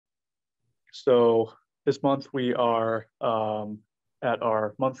So this month we are at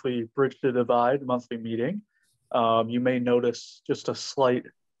our monthly Bridge to Divide monthly meeting. You may notice just a slight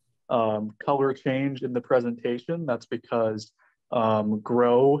color change in the presentation. That's because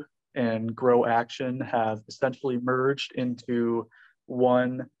Grow and Grow Action have essentially merged into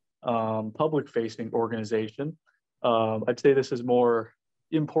one public-facing organization. I'd say this is more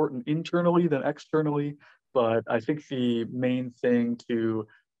important internally than externally, but I think the main thing to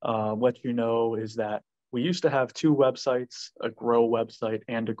let you know is that we used to have two websites, a Grow website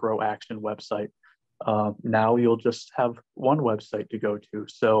and a Grow Action website. Now you'll just have one website to go to.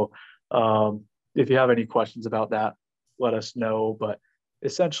 So if you have any questions about that, let us know. But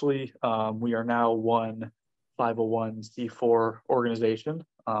essentially, we are now one 501c4 organization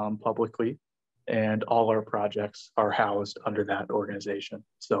publicly, and all our projects are housed under that organization.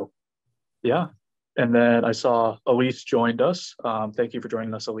 So yeah. And then I saw Elise joined us. Thank you for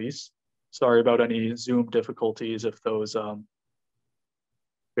joining us, Elise. Sorry about any Zoom difficulties if those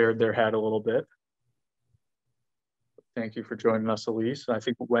bared their head a little bit. Thank you for joining us, Elise. I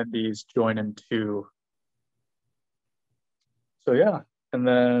think Wendy's joining too. So yeah, and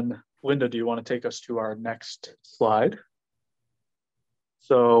then Linda, do you want to take us to our next slide?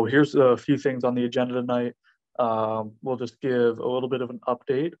 So here's a few things on the agenda tonight. We'll just give a little bit of an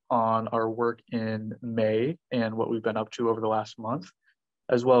update on our work in May and what we've been up to over the last month,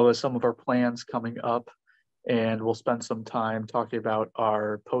 as well as some of our plans coming up. And we'll spend some time talking about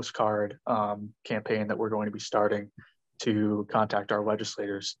our postcard campaign that we're going to be starting to contact our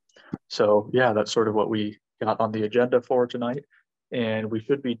legislators. So yeah, that's sort of what we got on the agenda for tonight. And we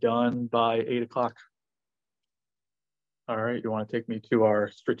should be done by 8 o'clock. All right, you want to take me to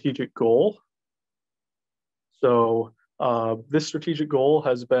our strategic goal? So this strategic goal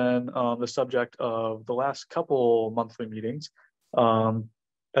has been the subject of the last couple monthly meetings.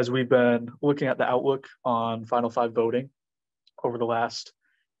 As we've been looking at the outlook on Final Five voting over the last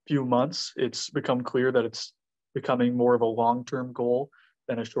few months, it's become clear that it's becoming more of a long-term goal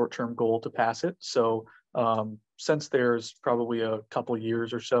than a short-term goal to pass it. So since there's probably a couple of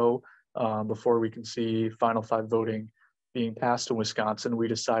years or so before we can see Final Five voting being passed in Wisconsin, we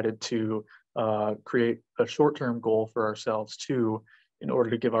decided to create a short-term goal for ourselves too, in order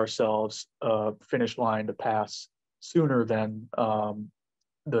to give ourselves a finish line to pass sooner than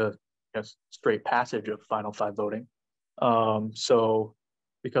the straight passage of Final Five voting. So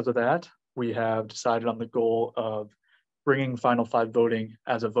because of that, we have decided on the goal of bringing Final Five voting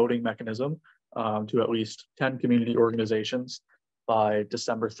as a voting mechanism to at least 10 community organizations by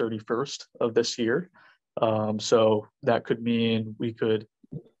December 31st of this year. So that could mean we could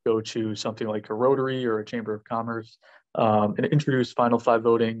go to something like a Rotary or a Chamber of Commerce and introduce Final Five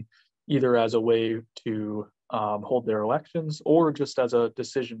voting either as a way to hold their elections or just as a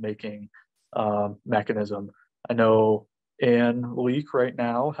decision-making mechanism. I know Ann Leek right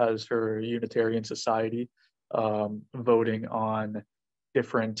now has her Unitarian Society voting on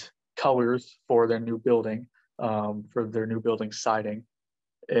different colors for their new building, siding.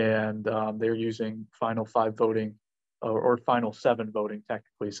 And they're using Final Five voting or Final Seven voting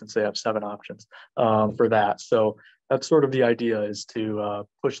technically, since they have 7 options for that. So that's sort of the idea, is to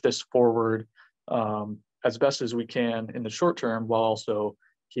push this forward as best as we can in the short term, while also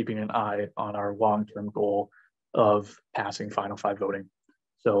keeping an eye on our long-term goal of passing Final Five voting.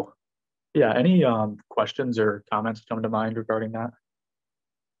 So yeah, any questions or comments come to mind regarding that?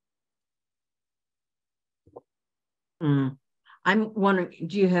 I'm wondering,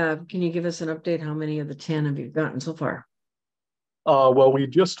 can you give us an update? How many of the 10 have you gotten so far? Well, we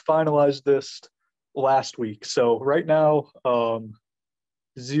just finalized this last week. So right now,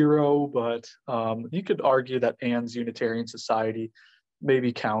 0, but you could argue that Ann's Unitarian Society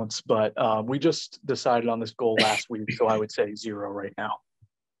maybe counts, but we just decided on this goal last week. So I would say 0 right now.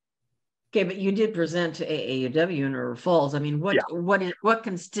 Okay, but you did present to AAUW in River Falls. I mean, what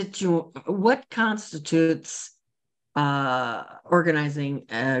constitutes organizing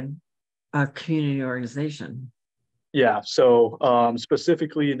a community organization? Yeah, so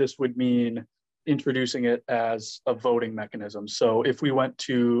specifically, this would mean introducing it as a voting mechanism. So if we went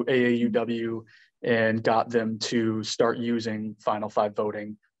to AAUW and got them to start using Final Five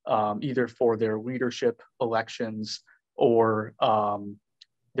voting, either for their leadership elections or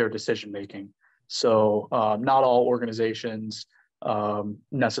their decision making. So not all organizations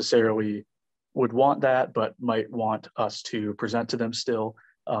necessarily would want that, but might want us to present to them still.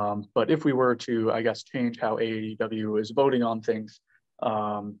 But if we were to, I guess, change how AAUW is voting on things,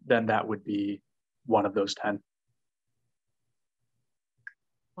 then that would be one of those 10.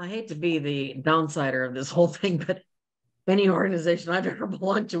 I hate to be the downsider of this whole thing, but any organization I've ever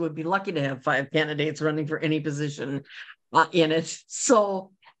belonged to would be lucky to have 5 candidates running for any position in it.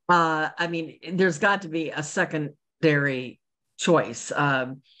 So, I mean, there's got to be a secondary choice.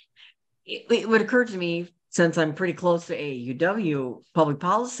 It would occur to me, since I'm pretty close to AAUW public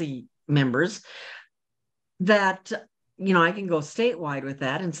policy members, that I can go statewide with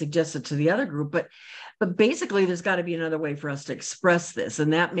that and suggest it to the other group, but basically there's got to be another way for us to express this,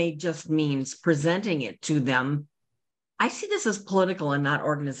 and that may just means presenting it to them. I see this as political and not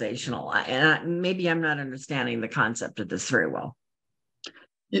organizational, and maybe I'm not understanding the concept of this very well.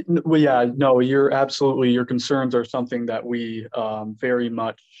 Well, yeah, no, your concerns are something that we very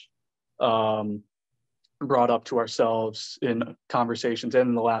much brought up to ourselves in conversations and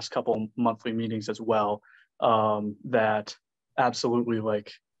in the last couple monthly meetings as well. That absolutely,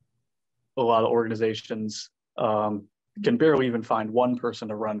 like, a lot of organizations can barely even find one person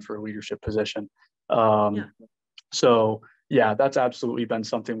to run for a leadership position. So yeah, that's absolutely been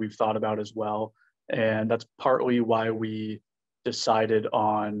something we've thought about as well. And that's partly why we decided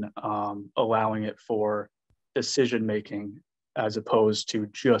on allowing it for decision-making as opposed to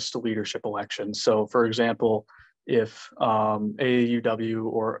just leadership elections. So for example, if AAUW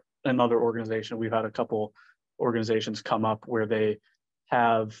or another organization, we've had a couple organizations come up where they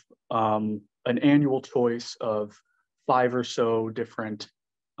have an annual choice of 5 or so different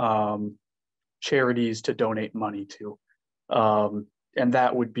charities to donate money to. And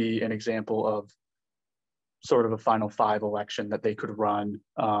that would be an example of sort of a final 5 election that they could run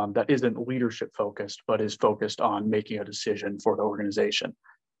that isn't leadership focused, but is focused on making a decision for the organization.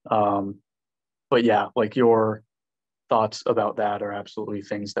 But yeah, like, your thoughts about that are absolutely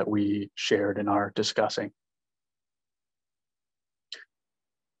things that we shared and are discussing.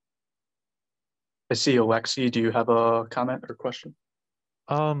 I see Alexi, do you have a comment or question?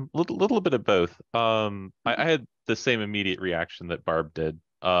 Little bit of both. I had the same immediate reaction that Barb did.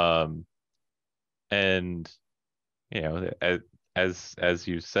 And as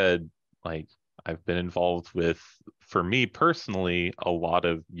you said, like, I've been involved with, for me personally, a lot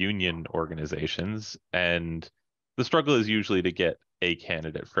of union organizations, and the struggle is usually to get a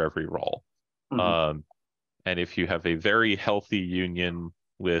candidate for every role. Mm-hmm. And if you have a very healthy union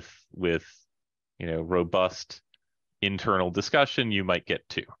with robust internal discussion, you might get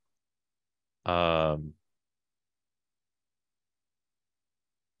 2.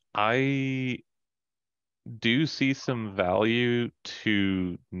 I do see some value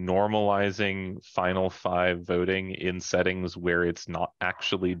to normalizing final 5 voting in settings where it's not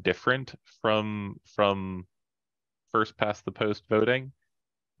actually different from first past the post voting.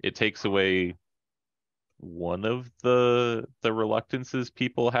 It takes away one of the reluctances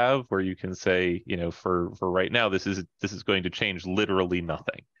people have, where you can say, for right now, this is going to change literally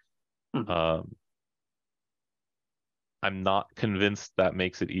nothing. Mm-hmm. I'm not convinced that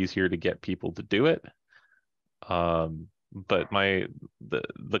makes it easier to get people to do it. But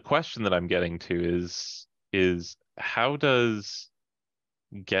the question that I'm getting to is how does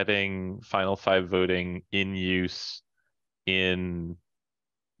getting final 5 voting in use in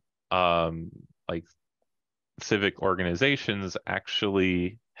like civic organizations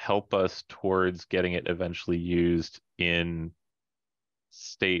actually help us towards getting it eventually used in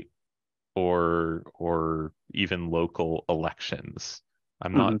state or even local elections?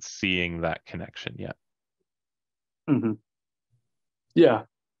 I'm mm-hmm. not seeing that connection yet. Mm-hmm. Yeah.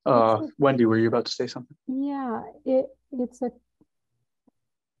 Wendy, were you about to say something? Yeah, it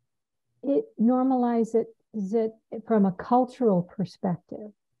normalizes it from a cultural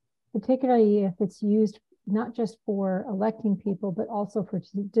perspective, particularly if it's used not just for electing people, but also for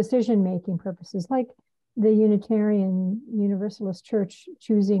decision-making purposes, like the Unitarian Universalist Church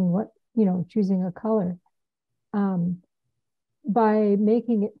choosing a color. By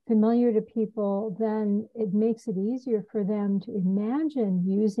making it familiar to people, then it makes it easier for them to imagine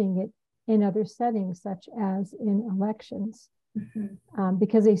using it in other settings, such as in elections, mm-hmm.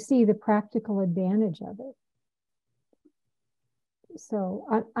 Because they see the practical advantage of it. So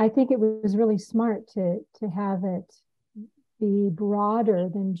I think it was really smart to have it be broader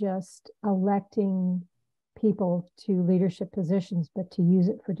than just electing people to leadership positions, but to use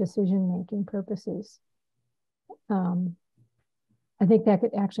it for decision-making purposes. I think that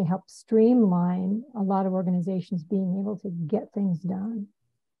could actually help streamline a lot of organizations being able to get things done.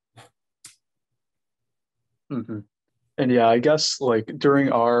 Mm-hmm. And yeah, I guess, like,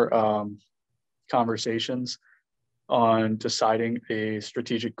 during our conversations on deciding a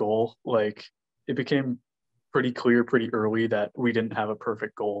strategic goal, like, it became pretty clear pretty early that we didn't have a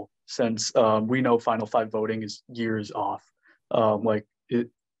perfect goal, since we know final 5 voting is years off.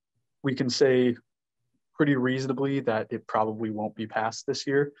 We can say pretty reasonably that it probably won't be passed this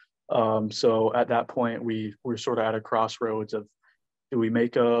year. So at that point, we're sort of at a crossroads of, do we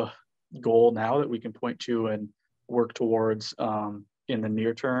make a goal now that we can point to and work towards in the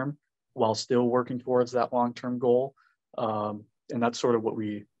near term while still working towards that long-term goal? And that's sort of what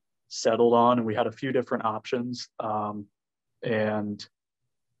we settled on. And we had a few different options. And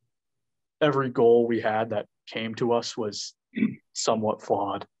every goal we had that came to us was somewhat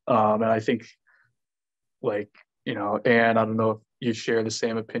flawed. And I think, like, you know, Anne, I don't know if you share the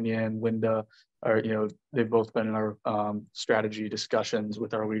same opinion, Linda, or, you know, they've both been in our strategy discussions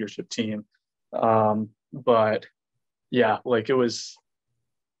with our leadership team. But yeah, like it's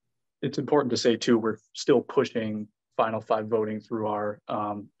important to say too, we're still pushing Final Five voting through our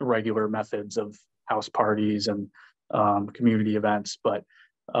regular methods of house parties and community events, but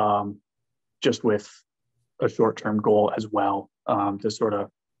just with a short-term goal as well, to sort of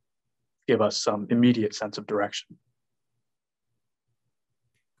give us some immediate sense of direction.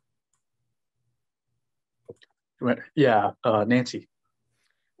 Yeah, Nancy.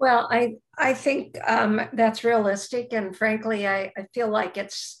 Well, I think that's realistic, and frankly, I feel like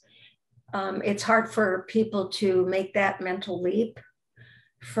it's hard for people to make that mental leap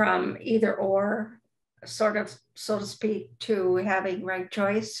from either or, sort of, so to speak, to having ranked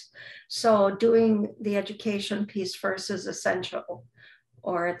choice. So doing the education piece first is essential,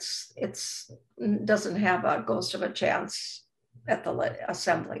 or it's doesn't have a ghost of a chance at the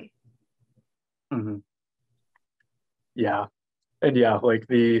assembly. Mm-hmm. Yeah. And yeah, like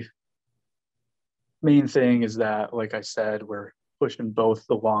the main thing is that, like I said, we're pushing both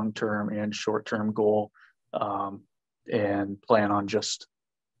the long-term and short-term goal, and plan on just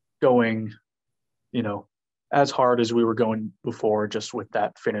going, you know, as hard as we were going before, just with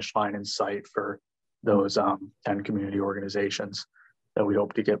that finish line in sight for those 10 community organizations that we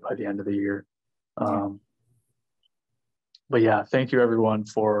hope to get by the end of the year. But yeah, thank you everyone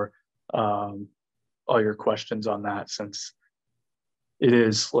for all your questions on that, since it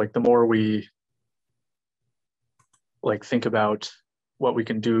is like, the more we like think about what we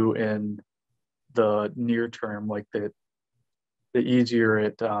can do in the near term, like the easier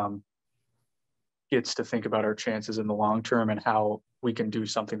it gets to think about our chances in the long term and how we can do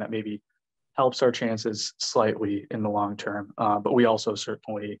something that maybe helps our chances slightly in the long term. But we also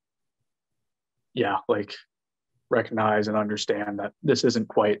certainly, yeah, like recognize and understand that this isn't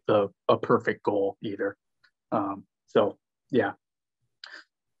quite a perfect goal either. So yeah.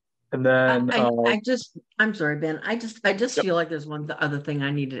 And then I'm sorry, Ben. I just Yep. feel like there's one other thing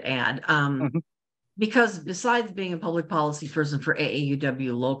I need to add. Mm-hmm. Because besides being a public policy person for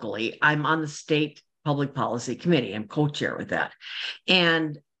AAUW locally, I'm on the state public policy committee. I'm co-chair with that.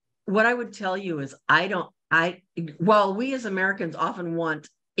 And what I would tell you is while we as Americans often want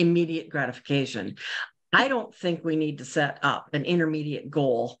immediate gratification, I don't think we need to set up an intermediate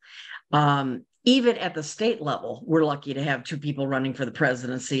goal. Even at the state level, we're lucky to have 2 people running for the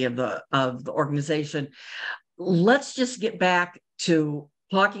presidency of the organization. Let's just get back to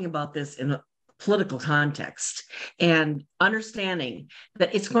talking about this in a political context and understanding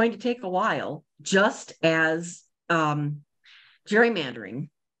that it's going to take a while, just as gerrymandering,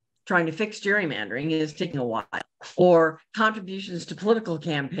 trying to fix gerrymandering is taking a while, or contributions to political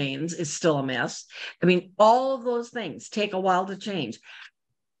campaigns is still a mess. I mean, all of those things take a while to change.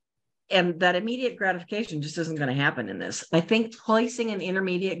 And that immediate gratification just isn't going to happen in this. I think placing an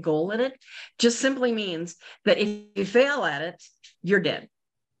intermediate goal in it just simply means that if you fail at it, you're dead.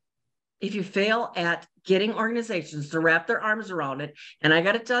 If you fail at getting organizations to wrap their arms around it, and I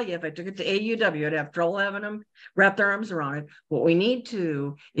got to tell you, if I took it to AUW, I'd have trouble having them wrap their arms around it. What we need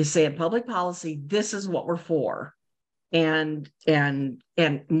to is say in public policy, this is what we're for, and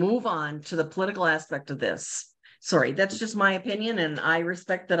move on to the political aspect of this. Sorry, that's just my opinion, and I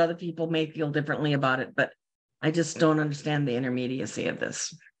respect that other people may feel differently about it, but I just don't understand the intermediacy of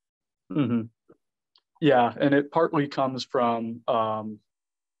this. Mm-hmm. Yeah, and it partly comes from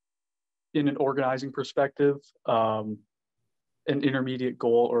in an organizing perspective, an intermediate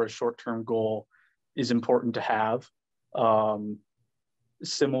goal or a short-term goal is important to have.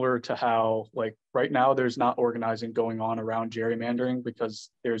 Similar to how, like, right now there's not organizing going on around gerrymandering because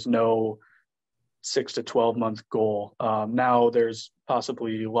there's no 6 to 12 month goal. Now there's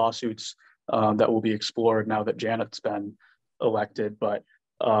possibly lawsuits that will be explored now that Janet's been elected, but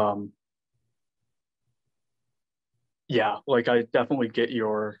yeah, like I definitely get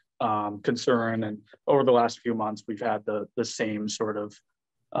your concern, and over the last few months we've had the same sort of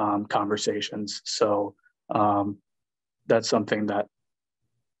conversations. So that's something that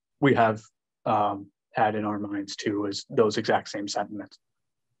we have had in our minds too, is those exact same sentiments.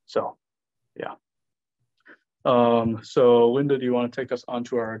 So yeah. So Linda, do you want to take us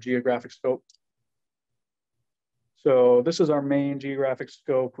onto our geographic scope? So this is our main geographic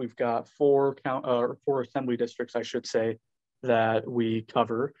scope. We've got four assembly districts, I should say, that we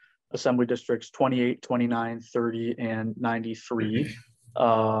cover. Assembly districts 28, 29, 30, and 93,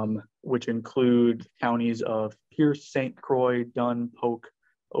 which include counties of Pierce, St. Croix, Dunn, Polk,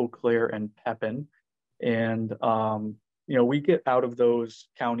 Eau Claire, and Pepin. And, you know, we get out of those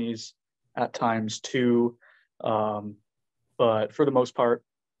counties at times too, but for the most part,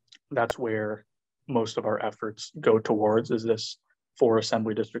 that's where most of our efforts go towards, is this 4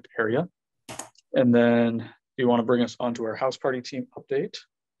 assembly district area. And then you want to bring us onto our house party team update.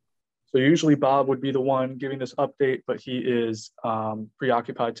 So usually Bob would be the one giving this update, but he is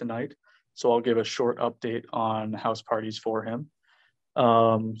preoccupied tonight. So I'll give a short update on house parties for him.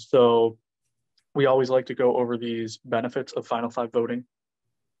 So we always like to go over these benefits of Final Five voting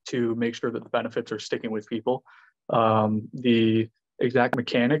to make sure that the benefits are sticking with people. The exact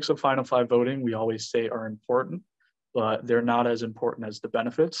mechanics of Final Five voting, we always say are important, but they're not as important as the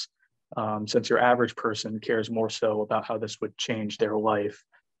benefits, since your average person cares more so about how this would change their life,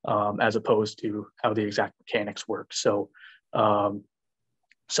 as opposed to how the exact mechanics work. So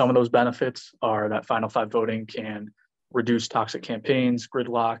some of those benefits are that Final Five voting can reduce toxic campaigns,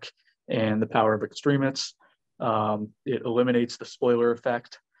 gridlock, and the power of extremists. It eliminates the spoiler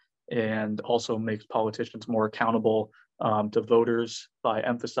effect and also makes politicians more accountable to voters by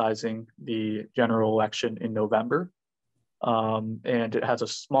emphasizing the general election in November. And it has a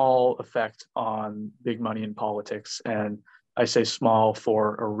small effect on big money in politics. And I say small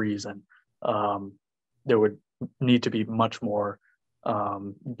for a reason. There would need to be much more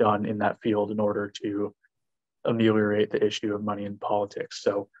done in that field in order to ameliorate the issue of money in politics.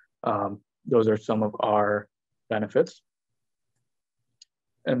 So those are some of our benefits.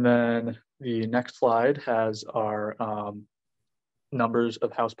 And then the next slide has our numbers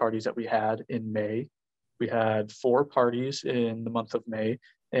of house parties that we had in May. We had 4 parties in the month of May.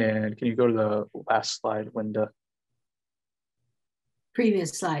 And can you go to the last slide, Linda?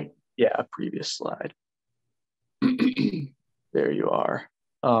 Previous slide. Yeah, previous slide. There you are.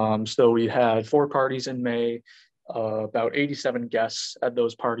 So we had 4 parties in May, about 87 guests at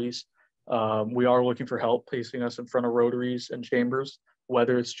those parties. We are looking for help placing us in front of rotaries and chambers,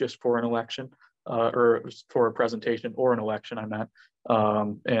 whether it's just for an election or for a presentation or an election, I meant.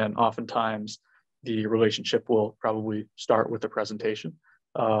 And oftentimes the relationship will probably start with the presentation.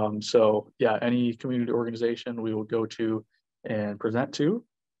 So yeah, any community organization we will go to and present to.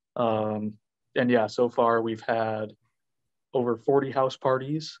 And yeah, so far we've had over 40 house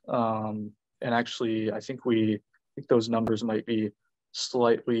parties. And actually, I think those numbers might be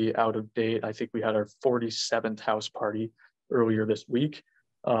slightly out of date. I think we had our 47th house party earlier this week.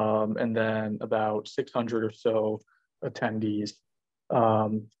 And then about 600 or so attendees.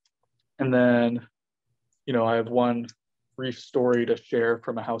 And then, you know, I have one brief story to share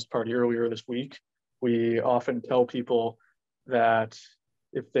from a house party earlier this week. We often tell people that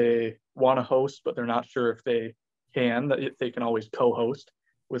if they want to host, but they're not sure if they can, that they can always co-host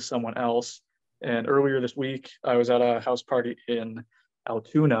with someone else. And earlier this week, I was at a house party in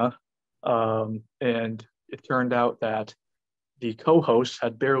Altoona, and it turned out that the co-hosts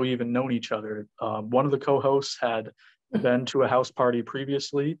had barely even known each other. One of the co-hosts had been to a house party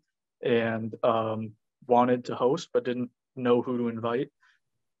previously and wanted to host, but didn't know who to invite.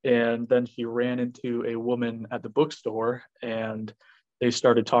 And then she ran into a woman at the bookstore and they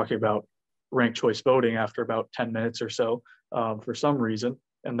started talking about ranked choice voting after about 10 minutes or so for some reason.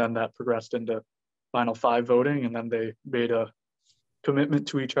 And then that progressed into Final Five voting. And then they made a commitment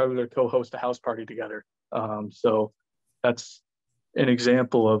to each other to co-host a house party together. So that's an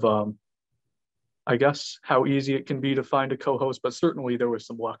example of, I guess, how easy it can be to find a co-host, but certainly there was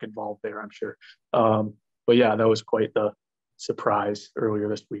some luck involved there, I'm sure. But yeah, that was quite the surprise earlier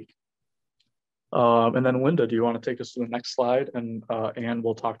this week. And then Linda, do you want to take us to the next slide? And Anne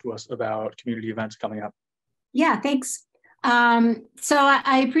will talk to us about community events coming up. Yeah, thanks. So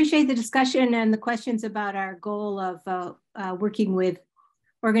I appreciate the discussion and the questions about our goal of working with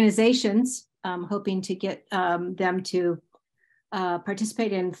organizations, hoping to get them to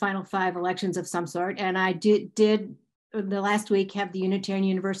participate in Final Five elections of some sort. And I did the last week have the Unitarian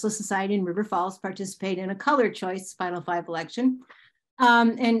Universalist Society in River Falls participate in a color choice Final Five election.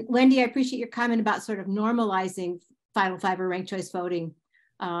 And Wendy, I appreciate your comment about sort of normalizing Final Five or ranked choice voting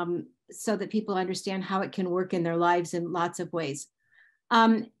so that people understand how it can work in their lives in lots of ways.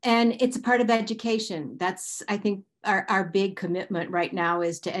 And it's a part of education. That's, I think, our big commitment right now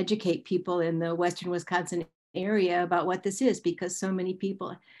is to educate people in the Western Wisconsin area about what this is, because so many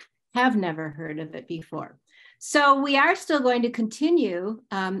people have never heard of it before. So we are still going to continue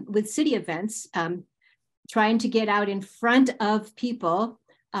with city events, trying to get out in front of people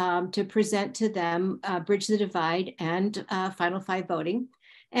to present to them Bridge the Divide and Final Five voting.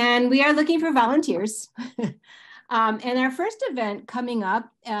 And we are looking for volunteers. And our first event coming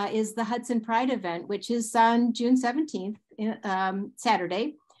up is the Hudson Pride event, which is on June 17th,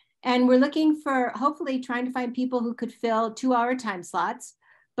 Saturday. And we're looking for, hopefully trying to find people who could fill 2-hour time slots.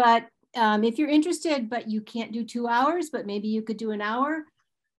 But if you're interested, but you can't do 2 hours, but maybe you could do an hour,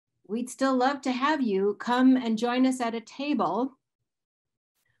 we'd still love to have you come and join us at a table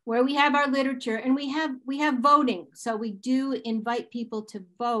where we have our literature and we have voting. So we do invite people to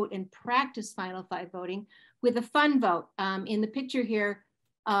vote and practice Final Five voting with a fun vote. In the picture here,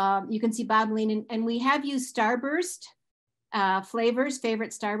 you can see Bob Lean, and we have used Starburst flavors,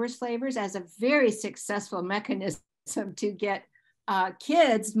 favorite Starburst flavors, as a very successful mechanism to get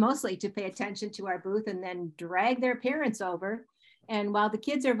kids mostly to pay attention to our booth and then drag their parents over. And while the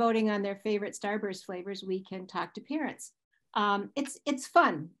kids are voting on their favorite Starburst flavors, we can talk to parents. It's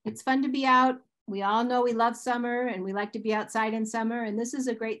fun. It's fun to be out. We all know we love summer and we like to be outside in summer. And this is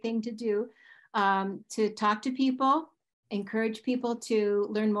a great thing to do, to talk to people, encourage people to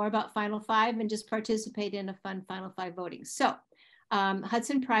learn more about Final Five and just participate in a fun Final Five voting. So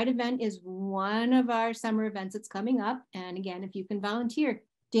Hudson Pride event is one of our summer events that's coming up. And again, if you can volunteer.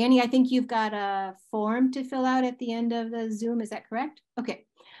 Danny, I think you've got a form to fill out at the end of the Zoom. Is that correct? Okay.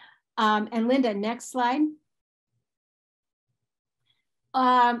 And Linda, next slide.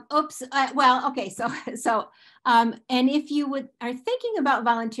 Well, okay. So, and if you are thinking about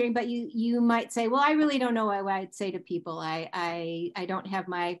volunteering, but you might say, well, I really don't know what I'd say to people. I don't have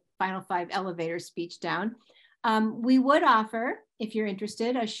my Final Five elevator speech down. We would offer, if you're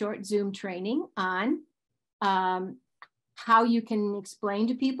interested, a short Zoom training on how you can explain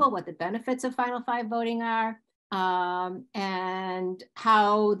to people what the benefits of Final Five voting are, and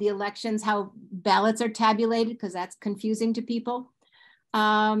how the elections, how ballots are tabulated, because that's confusing to people,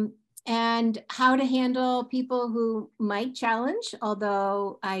 and how to handle people who might challenge,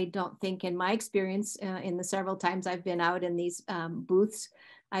 although I don't think in my experience, in the several times I've been out in these booths,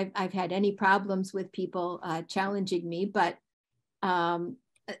 I've had any problems with people challenging me, but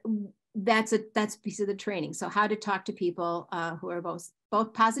that's a piece of the training. So how to talk to people who are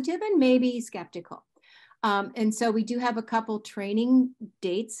both positive and maybe skeptical. And so we do have a couple training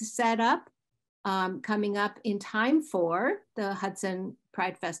dates set up coming up in time for the Hudson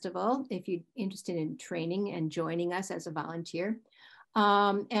Pride Festival, if you're interested in training and joining us as a volunteer.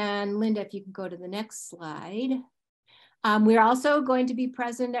 And Linda, if you can go to the next slide. We're also going to be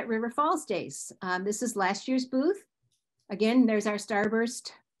present at River Falls Days. This is last year's booth. Again, there's our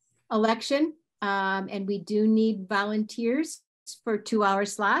Starburst election, and we do need volunteers for 2-hour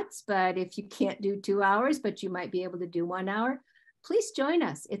slots, but if you can't do 2 hours, but you might be able to do 1 hour, please join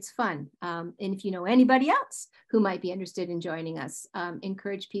us. It's fun. And if you know anybody else who might be interested in joining us,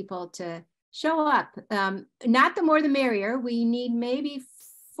 encourage people to show up. Not the more the merrier. We need maybe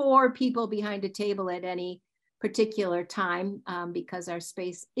 4 people behind a table at any particular time because our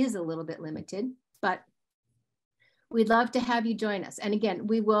space is a little bit limited, but we'd love to have you join us. And again,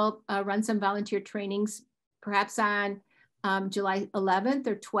 we will run some volunteer trainings, perhaps on July 11th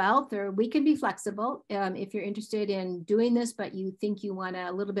or 12th, or we can be flexible if you're interested in doing this, but you think you want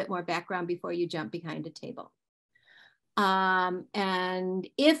a little bit more background before you jump behind a table. And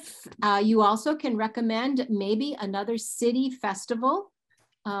if you also can recommend maybe another city festival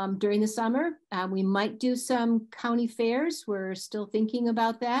during the summer, we might do some county fairs. We're still thinking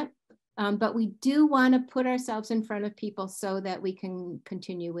about that. But we do want to put ourselves in front of people so that we can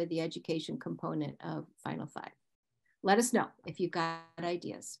continue with the education component of Final Five. Let us know if you've got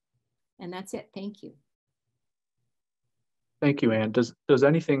ideas. And that's it. Thank you. Thank you, Anne. Does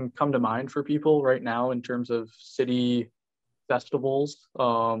anything come to mind for people right now in terms of city festivals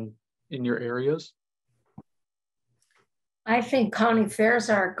in your areas? I think county fairs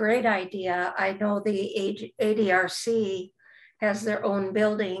are a great idea. I know the ADRC has their own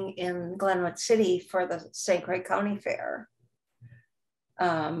building in Glenwood City for the St. Croix County Fair.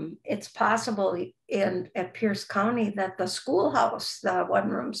 It's possible at Pierce County that the schoolhouse, the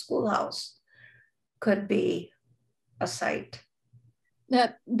one-room schoolhouse, could be a site.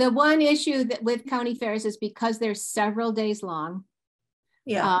 The one issue that with county fairs is because they're several days long.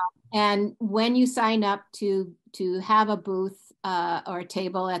 Yeah. And when you sign up to have a booth or a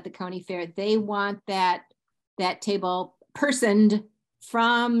table at the county fair, they want that table personed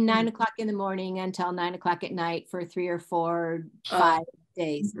from 9 o'clock in the morning until 9 o'clock at night for 3 or 4, 5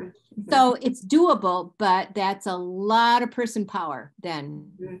 days. Mhm. So it's doable, but that's a lot of person power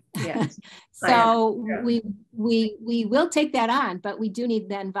then. Yes. So Yeah. we will take that on, but we do need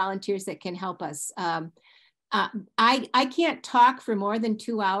then volunteers that can help us. I can't talk for more than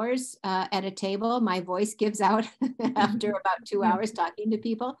 2 hours at a table. My voice gives out after about 2 hours talking to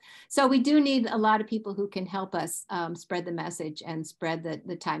people. So we do need a lot of people who can help us spread the message and spread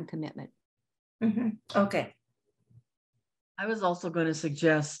the time commitment. Mhm. Okay. I was also going to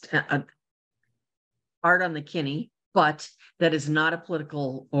suggest art on the Kinney, but that is not a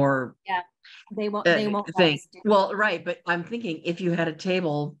political or They won't thing. let us do- Well, right, but I'm thinking if you had a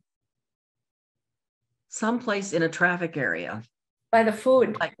table someplace in a traffic area, By the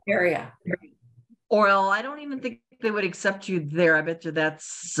food Like- area. or I don't even think they would accept you there. I bet you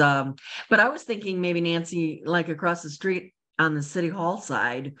that's but I was thinking maybe Nancy, like across the street on the city hall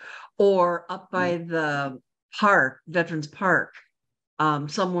side, or up by the park, Veterans Park,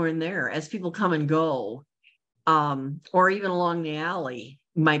 somewhere in there as people come and go, or even along the alley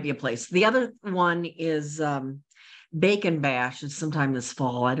might be a place. The other one is Bacon Bash is sometime this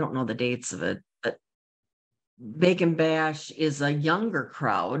fall. I don't know the dates of it, but Bacon Bash is a younger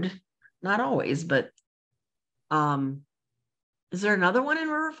crowd, not always, but is there another one in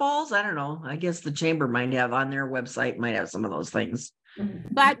River Falls? I don't know. I guess the chamber might have on their website, might have some of those things.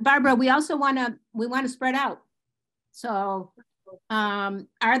 Mhm. But Barbara, we also want to spread out. So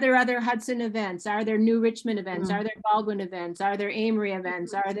are there other Hudson events? Are there New Richmond events? Are there Baldwin events? Are there Amory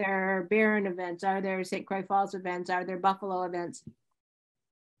events? Are there Barron events? Are there St. Croix Falls events? Are there Buffalo events?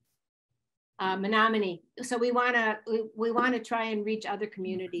 Menominee. So we want to try and reach other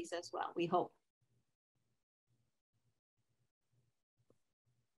communities as well, we hope.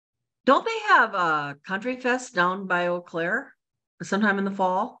 Don't they have a country fest down by Eau Claire sometime in the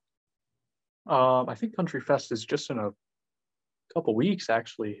fall? I think Country Fest is just in a couple weeks,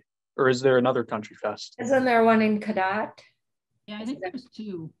 actually. Or is there another Country Fest? Isn't there one in Cadott? Yeah, I think there's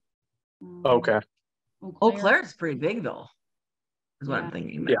 2. Okay. Eau Claire's pretty big though, is what I'm Yeah.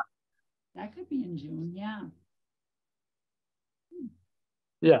 thinking. Yeah. That could be in June, yeah.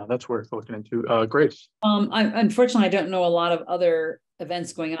 Yeah, that's worth looking into. Grace. Unfortunately, I don't know a lot of other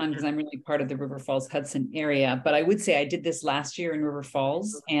events going on because I'm really part of the River Falls Hudson area, but I would say I did this last year in River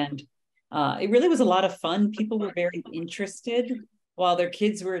Falls, and it really was a lot of fun. People were very interested while their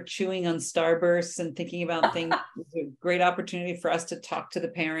kids were chewing on Starbursts and thinking about things. It was a great opportunity for us to talk to the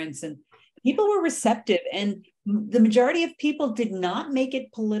parents, and people were receptive, and the majority of people did not make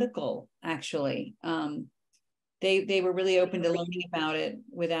it political, actually. They were really open to learning about it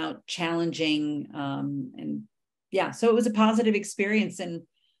without challenging, and yeah, so it was a positive experience. And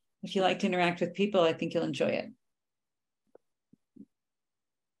if you like to interact with people, I think you'll enjoy it.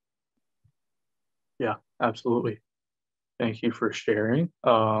 Yeah, absolutely. Thank you for sharing.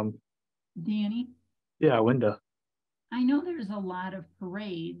 Danny, Yeah, Linda. I know there's a lot of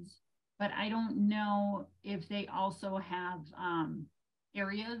parades, but I don't know if they also have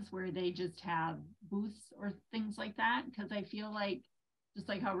areas where they just have booths or things like that. Because I feel like, just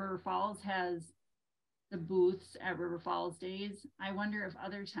like how River Falls has the booths at River Falls Days, I wonder if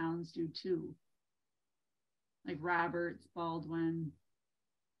other towns do too. Like Roberts, Baldwin.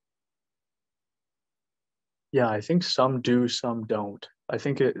 Yeah, I think some do, some don't. I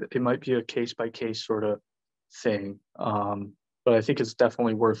think it might be a case by case sort of thing. But I think it's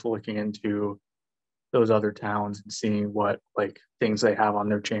definitely worth looking into those other towns and seeing what like things they have on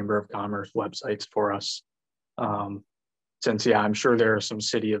their Chamber of Commerce websites for us. Since yeah, I'm sure there are some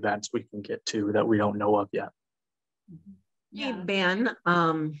city events we can get to that we don't know of yet. Hey, Ben,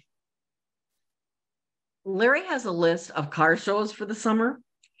 Larry has a list of car shows for the summer.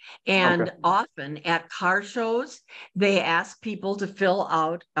 And Okay. often at car shows, they ask people to fill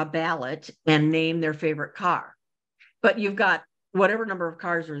out a ballot and name their favorite car. But you've got whatever number of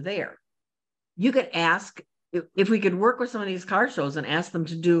cars are there. You could ask if we could work with some of these car shows and ask them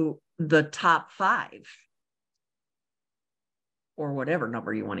to do the top 5 or whatever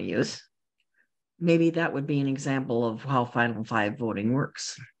number you want to use. Maybe that would be an example of how Final 5 voting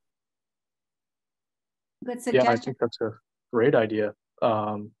works. Good Yeah, suggestion. I think that's a great idea.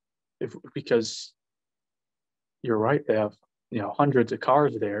 Because you're right, they have hundreds of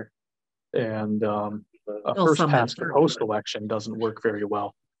cars there, and a Well, first some past have the post election doesn't work very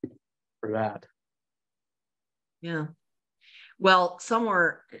well for that. Yeah. Well,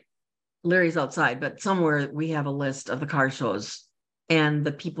 somewhere, Larry's outside, but somewhere we have a list of the car shows and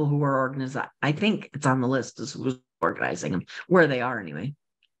the people who are organizing. I think it's on the list as who's organizing them, where they are anyway.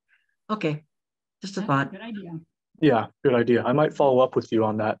 Okay, just a That's thought. a good idea. Yeah, good idea. I might follow up with you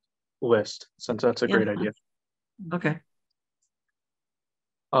on that list since that's a Yeah. great idea. Okay.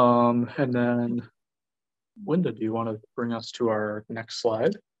 And then Linda, do you want to bring us to our next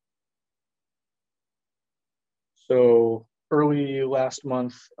slide? So early last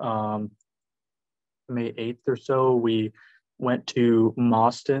month, May 8th or so, we went to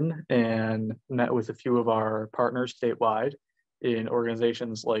Mauston and met with a few of our partners statewide in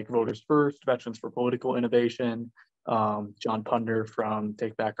organizations like Voters First, Veterans for Political Innovation, John Punder from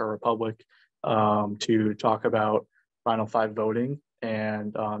Take Back Our Republic, to talk about Final Five voting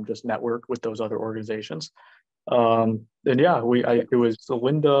and just network with those other organizations. And yeah, it was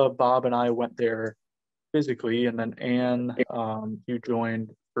Linda, Bob, and I went there physically, and then Anne, you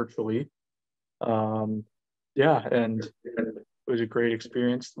joined virtually. Yeah, and it was a great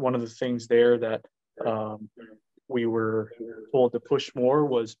experience. One of the things there that we were told to push more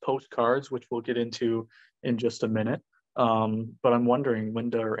was postcards, which we'll get into in just a minute. But I'm wondering,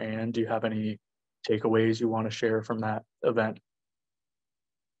 Linda or Anne, do you have any takeaways you want to share from that event?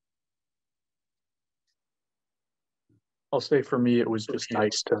 I'll say for me, it was just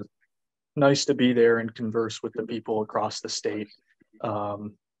nice to be there and converse with the people across the state.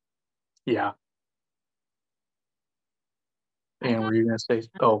 Yeah. And were you gonna say,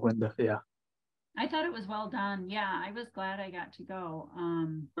 oh, Linda, yeah. I thought it was well done. Yeah, I was glad I got to go.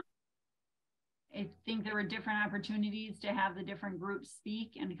 I think there were different opportunities to have the different groups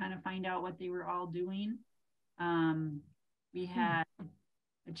speak and kind of find out what they were all doing. We had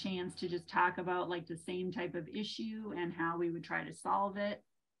a chance to just talk about like the same type of issue and how we would try to solve it.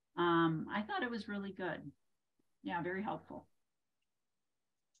 I thought it was really good. Yeah, very helpful.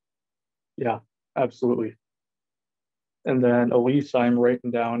 Yeah, absolutely. And then Elise, I'm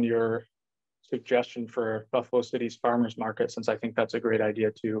writing down your suggestion for Buffalo City's farmers market, since I think that's a great idea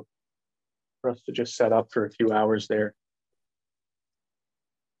too, for us to just set up for a few hours there.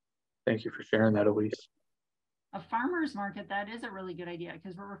 Thank you for sharing that, Elise. A farmers market, that is a really good idea,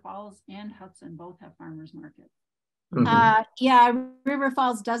 because River Falls and Hudson both have farmers markets. Mm-hmm. Yeah, River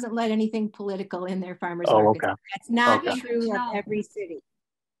Falls doesn't let anything political in their farmers markets. Okay. That's not true of every city.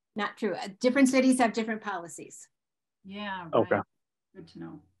 Not true. Different cities have different policies. Yeah, right. Okay. Good to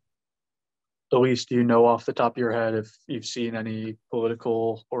know. Elise, do you know off the top of your head if you've seen any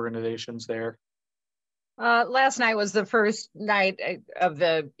political organizations there? Last night was the first night of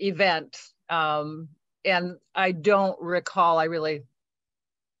the event. And I don't recall, I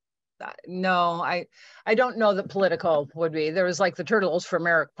don't know that political would be. There was like the Turtles from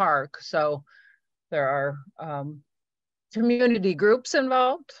Merrick Park. So there are community groups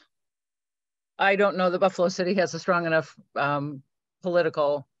involved. I don't know that Buffalo City has a strong enough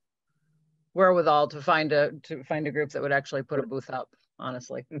political wherewithal to find a group that would actually put a booth up,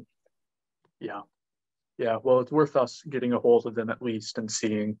 honestly. Yeah. Yeah, well, it's worth us getting a hold of them at least and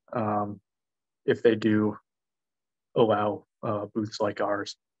seeing if they do allow booths like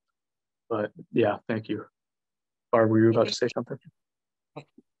ours. But yeah, thank you. Barb, were you about to say something?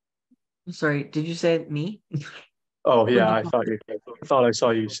 I'm sorry, did you say me? Oh yeah, I thought I saw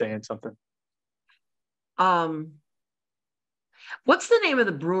you saying something. What's the name of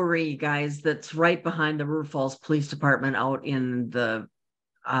the brewery, guys, that's right behind the River Falls Police Department out in the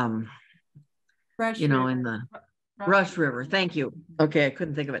in the Rush River. Thank you. Okay, I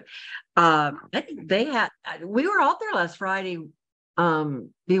couldn't think of it. I think we were out there last Friday because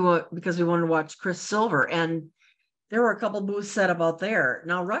we wanted to watch Chris Silver, and there were a couple booths set up out there.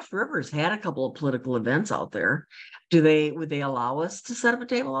 Now Rush River's had a couple of political events out there. Would they allow us to set up a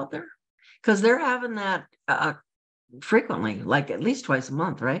table out there? Because they're having that frequently, like at least twice a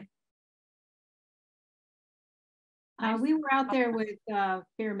month, right? We were out there with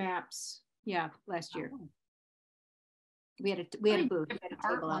Fair Maps, yeah, last year. We had a booth, we had a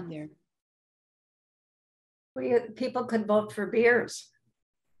table out there. People could vote for beers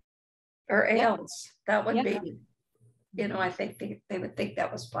or ales. That would be, I think they would think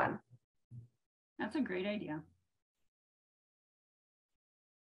that was fun. That's a great idea.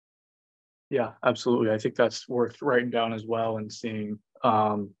 Yeah, absolutely. I think that's worth writing down as well and seeing.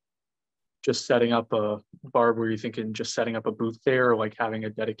 Just setting up Barb, were you thinking just setting up a booth there, or like having a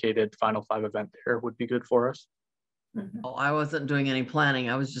dedicated Final Five event there would be good for us? Mm-hmm. Oh, I wasn't doing any planning.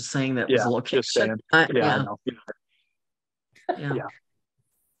 I was just saying that was a location. Just saying. Yeah.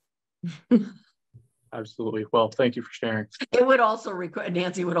 Absolutely. Well, thank you for sharing. It would also require,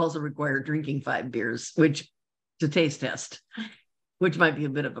 Nancy would also require drinking 5 beers, to taste test, which might be a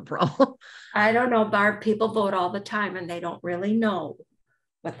bit of a problem. I don't know, Barb. People vote all the time and they don't really know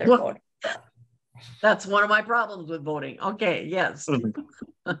what they're voting. That's one of my problems with voting. Okay, yes.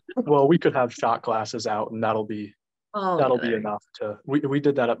 Well, we could have shot glasses out, and that'll be enough to. We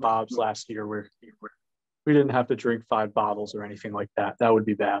did that at Bob's last year, where we didn't have to drink 5 bottles or anything like that. That would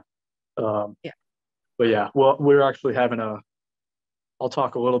be bad. Yeah. But yeah, well, we're actually having I'll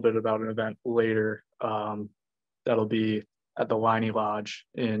talk a little bit about an event later. That'll be at the Liney Lodge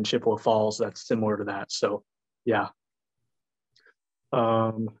in Chippewa Falls. That's similar to that. So yeah.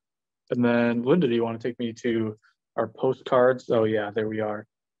 And then Linda, do you want to take me to our postcards? Oh yeah, there we are.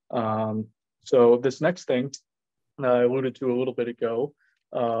 So this next thing I alluded to a little bit ago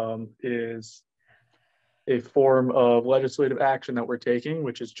is a form of legislative action that we're taking,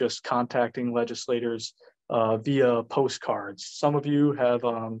 which is just contacting legislators via postcards. Some of you have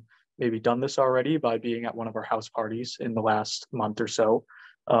maybe done this already by being at one of our house parties in the last month or so.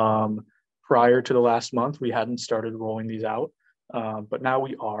 Prior to the last month, we hadn't started rolling these out, but now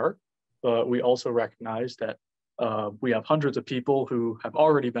we are. But we also recognize that we have hundreds of people who have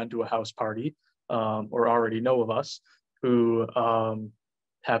already been to a house party or already know of us who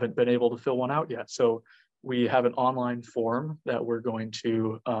haven't been able to fill one out yet. So we have an online form that we're going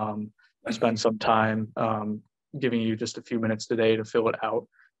to spend some time giving you just a few minutes today to fill it out.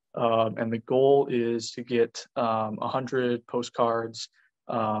 And the goal is to get 100 postcards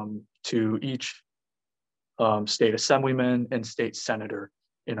to each state assemblyman and state senator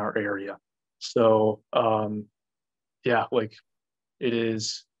in our area. So yeah, like it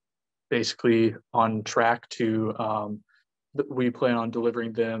is basically on track to, we plan on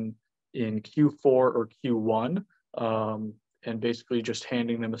delivering them in Q4 or Q1, and basically just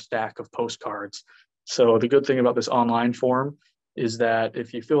handing them a stack of postcards. So the good thing about this online form is that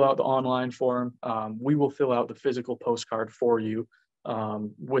if you fill out the online form, we will fill out the physical postcard for you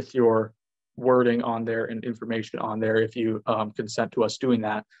with your wording on there and information on there if you consent to us doing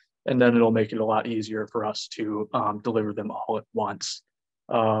that. And then it'll make it a lot easier for us to deliver them all at once.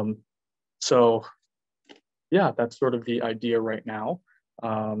 So yeah, that's sort of the idea right now.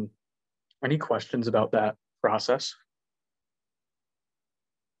 Any questions about that process?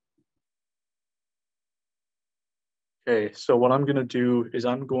 Okay, so what I'm gonna do is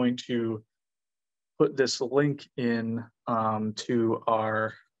I'm going to put this link in to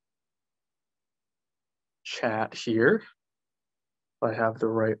our chat here. If I have the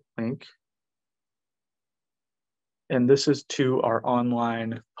right link. And this is to our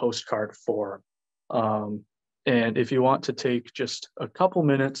online postcard form. And if you want to take just a couple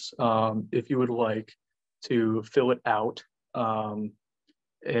minutes, if you would like to fill it out,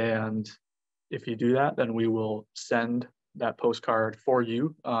 and if you do that, then we will send that postcard for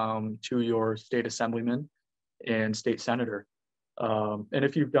you to your state assemblyman and state senator. And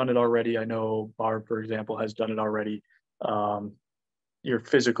if you've done it already, I know Barb, for example, has done it already. Your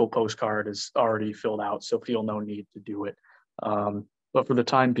physical postcard is already filled out, so feel no need to do it. But for the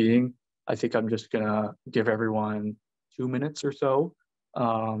time being, I think I'm just gonna give everyone 2 minutes or so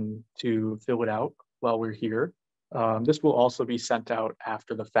to fill it out while we're here. This will also be sent out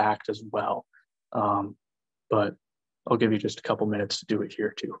after the fact as well. But I'll give you just a couple minutes to do it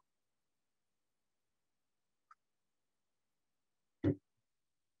here too.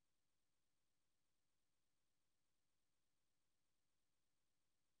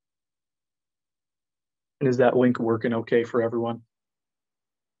 And is that link working okay for everyone?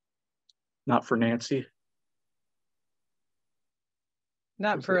 Not for Nancy?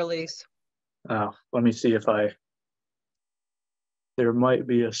 Not for Elise. Let me see if there might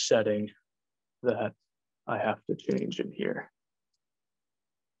be a setting that I have to change in here.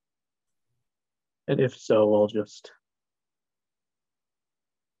 And if so, I'll just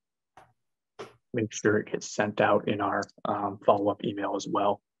make sure it gets sent out in our follow-up email as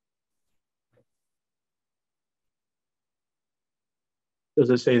well. Does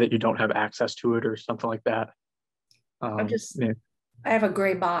it say that you don't have access to it or something like that? I have a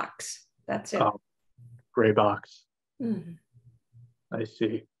gray box. That's it. Gray box. Mm-hmm. I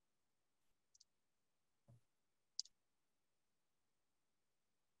see.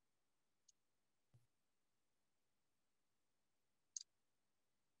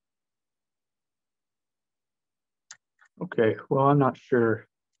 Okay, well, I'm not sure.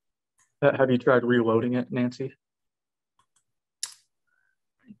 Have you tried reloading it, Nancy?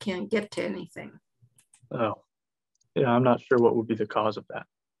 I can't get to anything. Oh, yeah, I'm not sure what would be the cause of that.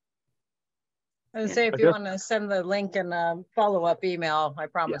 I would say if you want to send the link in a follow-up email, I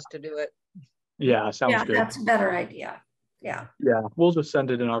promise to do it. Yeah, sounds good. That's a better idea. Yeah. Yeah, we'll just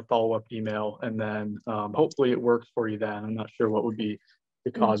send it in our follow-up email and then hopefully it works for you then. I'm not sure what would be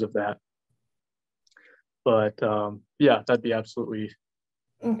the cause of that. But yeah, that'd be absolutely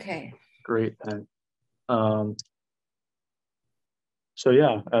okay. Great then. So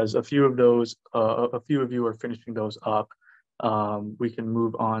yeah, as a few of you are finishing those up, we can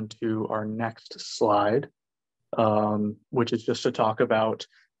move on to our next slide, which is just to talk about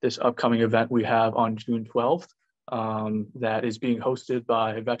this upcoming event we have on June 12th that is being hosted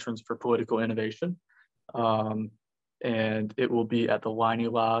by Veterans for Political Innovation. And it will be at the Leinie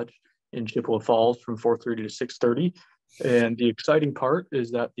Lodge in Chippewa Falls from 4:30 to 6:30. And the exciting part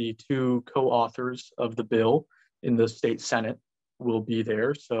is that the two co-authors of the bill in the state Senate will be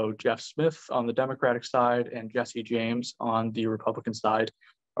there. So Jeff Smith on the Democratic side and Jesse James on the Republican side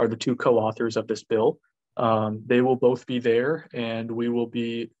are the two co-authors of this bill. They will both be there, and we will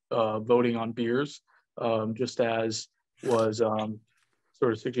be voting on beers, just as was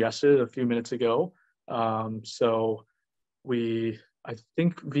sort of suggested a few minutes ago. So I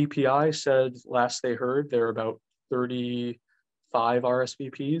think VPI said last they heard there are about 35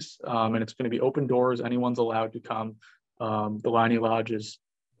 RSVPs, and it's going to be open doors. Anyone's allowed to come. The Leinie Lodge is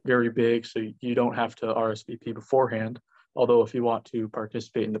very big, so you don't have to RSVP beforehand. Although if you want to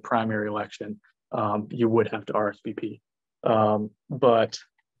participate in the primary election, you would have to RSVP. But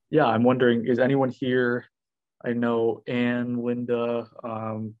yeah, I'm wondering, is anyone here? I know Anne, Linda,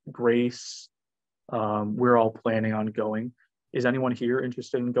 Grace, we're all planning on going. Is anyone here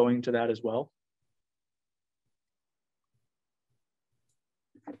interested in going to that as well?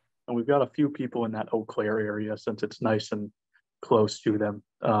 And we've got a few people in that Eau Claire area since it's nice and close to them.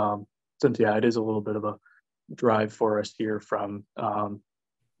 Since, yeah, it is a little bit of a drive for us here from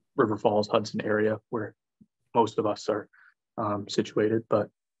River Falls, Hudson area, where most of us are situated. But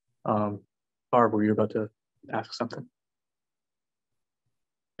Barb, were you about to ask something?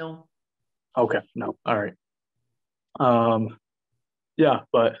 No. Okay, no, all right. Yeah,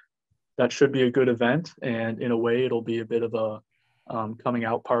 but that should be a good event, and in a way it'll be a bit of a coming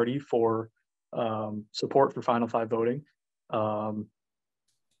out party for support for Final Five voting.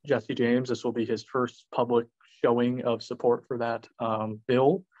 Jesse James, this will be his first public showing of support for that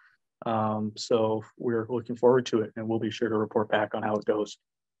bill. So we're looking forward to it, and we'll be sure to report back on how it goes.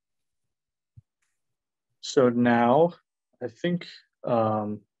 So now I think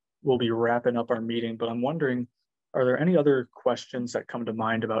we'll be wrapping up our meeting, but I'm wondering, are there any other questions that come to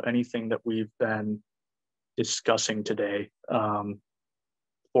mind about anything that we've been discussing today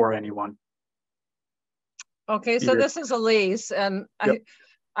for anyone? Okay, so this is Elise, and yep.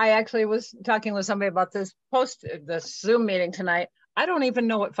 I actually was talking with somebody about this Zoom meeting tonight. I don't even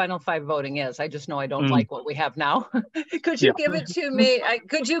know what Final Five voting is. I just know I don't like what we have now. Could you give it to me?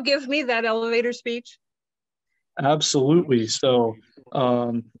 Could you give me that elevator speech? Absolutely. So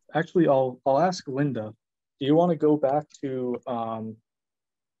actually, I'll ask Linda. Do you want to go back to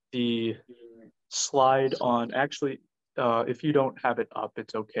the slide on, actually, if you don't have it up,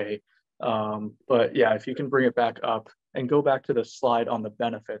 it's okay. But yeah, if you can bring it back up and go back to the slide on the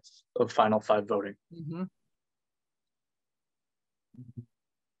benefits of Final Five voting. Mm-hmm.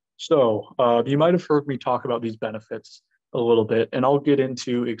 So you might have heard me talk about these benefits a little bit, and I'll get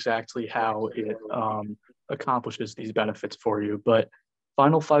into exactly how it accomplishes these benefits for you. But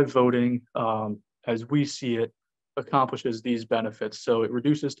Final Five voting, as we see it, accomplishes these benefits. So it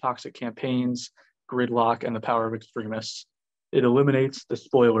reduces toxic campaigns, gridlock, and the power of extremists. It eliminates the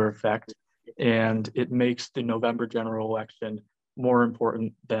spoiler effect, and it makes the November general election more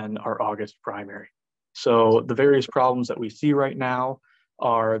important than our August primary. So the various problems that we see right now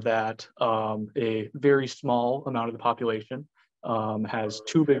are that a very small amount of the population has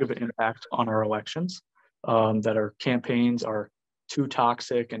too big of an impact on our elections, that our campaigns are too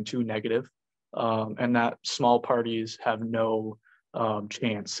toxic and too negative, and that small parties have no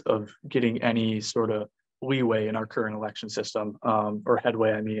chance of getting any sort of leeway in our current election system, or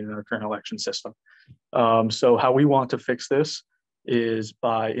headway, I mean, in our current election system. So how we want to fix this is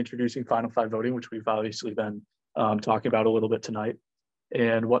by introducing Final Five voting, which we've obviously been talking about a little bit tonight.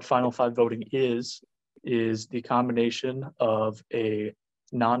 And what Final Five voting is the combination of a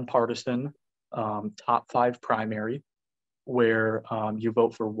nonpartisan top five primary where you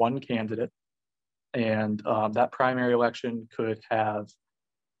vote for one candidate, and that primary election could have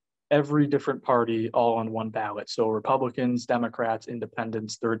every different party all on one ballot. So Republicans, Democrats,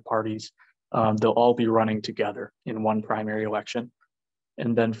 independents, third parties, they'll all be running together in one primary election.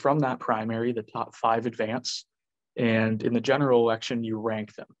 And then from that primary, the top five advance. And in the general election, you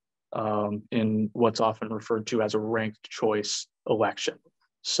rank them in what's often referred to as a ranked choice election.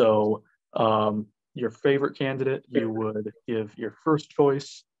 So your favorite candidate, you would give your first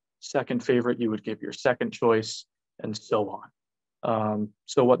choice, second favorite, you would give your second choice, and so on.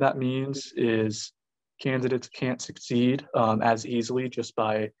 So what that means is candidates can't succeed as easily just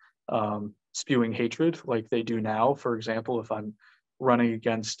by spewing hatred like they do now. For example, if I'm running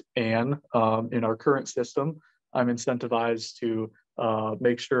against Anne in our current system, I'm incentivized to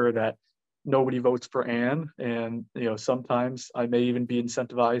make sure that nobody votes for Anne. And, you know, sometimes I may even be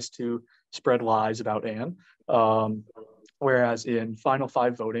incentivized to spread lies about Anne. Whereas in final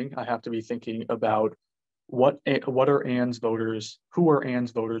five voting, I have to be thinking about what are Anne's voters, who are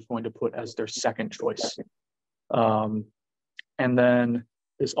Anne's voters going to put as their second choice. And then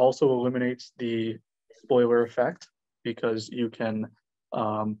this also eliminates the spoiler effect, because you can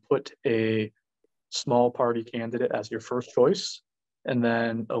put a small party candidate as your first choice, and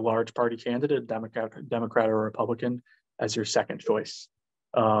then a large party candidate, Democrat or Republican, as your second choice.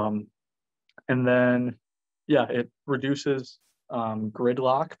 And then, yeah, it reduces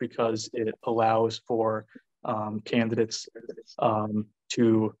gridlock, because it allows for candidates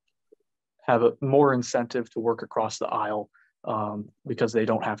to have a more incentive to work across the aisle, because they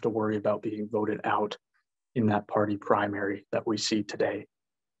don't have to worry about being voted out in that party primary that we see today.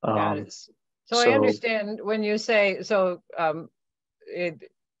 So I understand when you say, so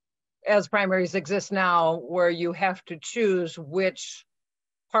as primaries exist now, where you have to choose which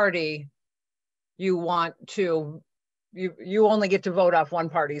party you want to, you only get to vote off one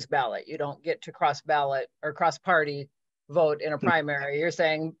party's ballot. You don't get to cross ballot or cross party vote in a primary. You're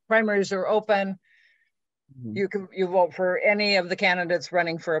saying primaries are open. You vote for any of the candidates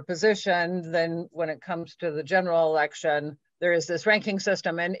running for a position. Then when it comes to the general election, there is this ranking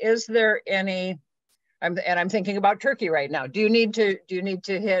system. And is there any, I'm thinking about Turkey right now. Do you need to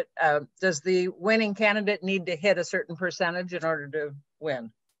hit, does the winning candidate need to hit a certain percentage in order to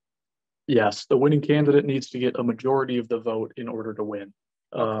win? Yes, the winning candidate needs to get a majority of the vote in order to win.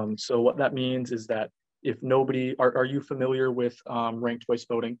 So what that means is that if nobody, are you familiar with ranked choice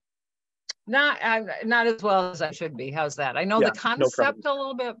voting? Not as well as I should be. How's that? I know the concept a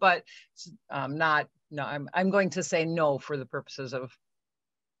little bit, but I'm going to say no for the purposes of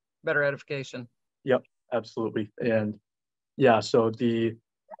better edification. Yep, absolutely. And yeah, so the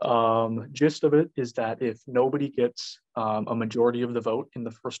gist of it is that if nobody gets a majority of the vote in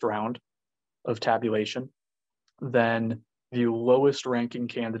the first round of tabulation, then the lowest ranking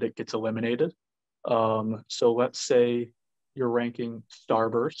candidate gets eliminated. So let's say you're ranking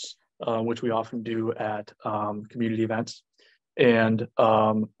Starburst, which we often do at community events, and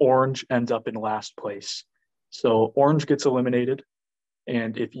Orange ends up in last place. So Orange gets eliminated,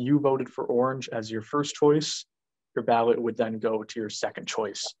 and if you voted for Orange as your first choice, your ballot would then go to your second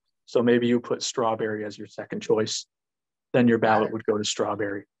choice. So maybe you put Strawberry as your second choice, then your ballot would go to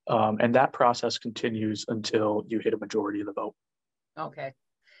Strawberry. And that process continues until you hit a majority of the vote. Okay.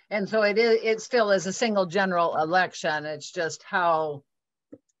 And so it still is a single general election. It's just how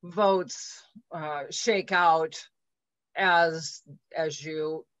votes shake out as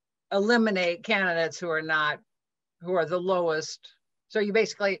you eliminate candidates who are the lowest. So you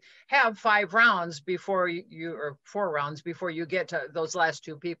basically have 5 rounds before or 4 rounds before you get to those last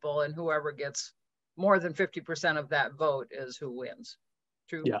 2 people, and whoever gets more than 50% of that vote is who wins.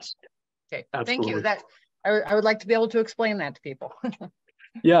 True? Yes. Okay, absolutely. Thank you. I would like to be able to explain that to people.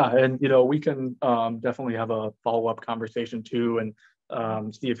 Yeah, and we can definitely have a follow-up conversation too,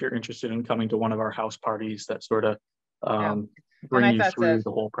 and see if you're interested in coming to one of our house parties that sort of bring you through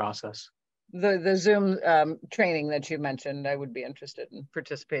the whole process. The Zoom training that you mentioned, I would be interested in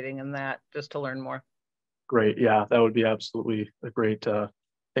participating in that just to learn more. Great, yeah, that would be absolutely a great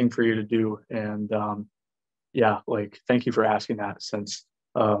thing for you to do. And yeah, thank you for asking that, since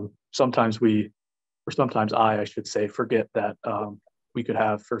sometimes I should say, forget that we could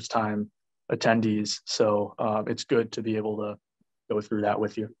have first time attendees. So it's good to be able to go through that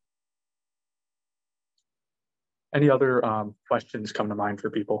with you. Any other questions come to mind for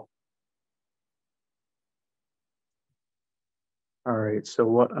people? All right, so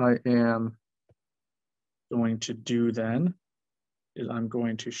what I am going to do then is I'm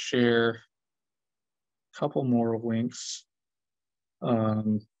going to share a couple more links.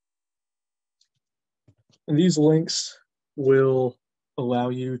 And these links will allow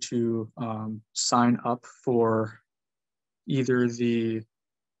you to sign up for either the,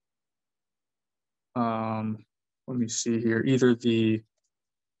 let me see here, either the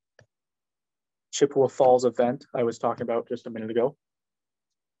Chippewa Falls event I was talking about just a minute ago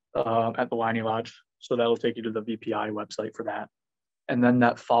at the Leinie Lodge. So that'll take you to the VPI website for that. And then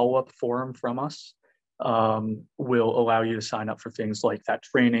that follow-up forum from us will allow you to sign up for things like that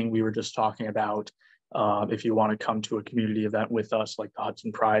training we were just talking about. If you want to come to a community event with us, like the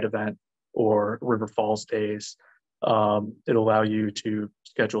Hudson Pride event or River Falls Days, it'll allow you to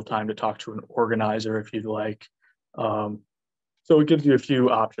schedule time to talk to an organizer if you'd like. So it gives you a few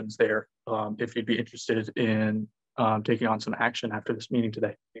options there if you'd be interested in taking on some action after this meeting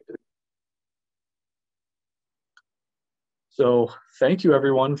today. So thank you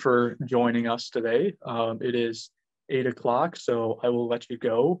everyone for joining us today. It is 8 o'clock, so I will let you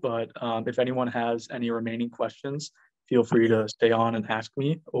go. But if anyone has any remaining questions, feel free to stay on and ask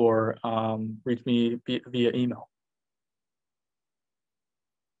me, or reach me via email.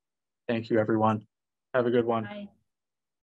 Thank you, everyone. Have a good one. Bye.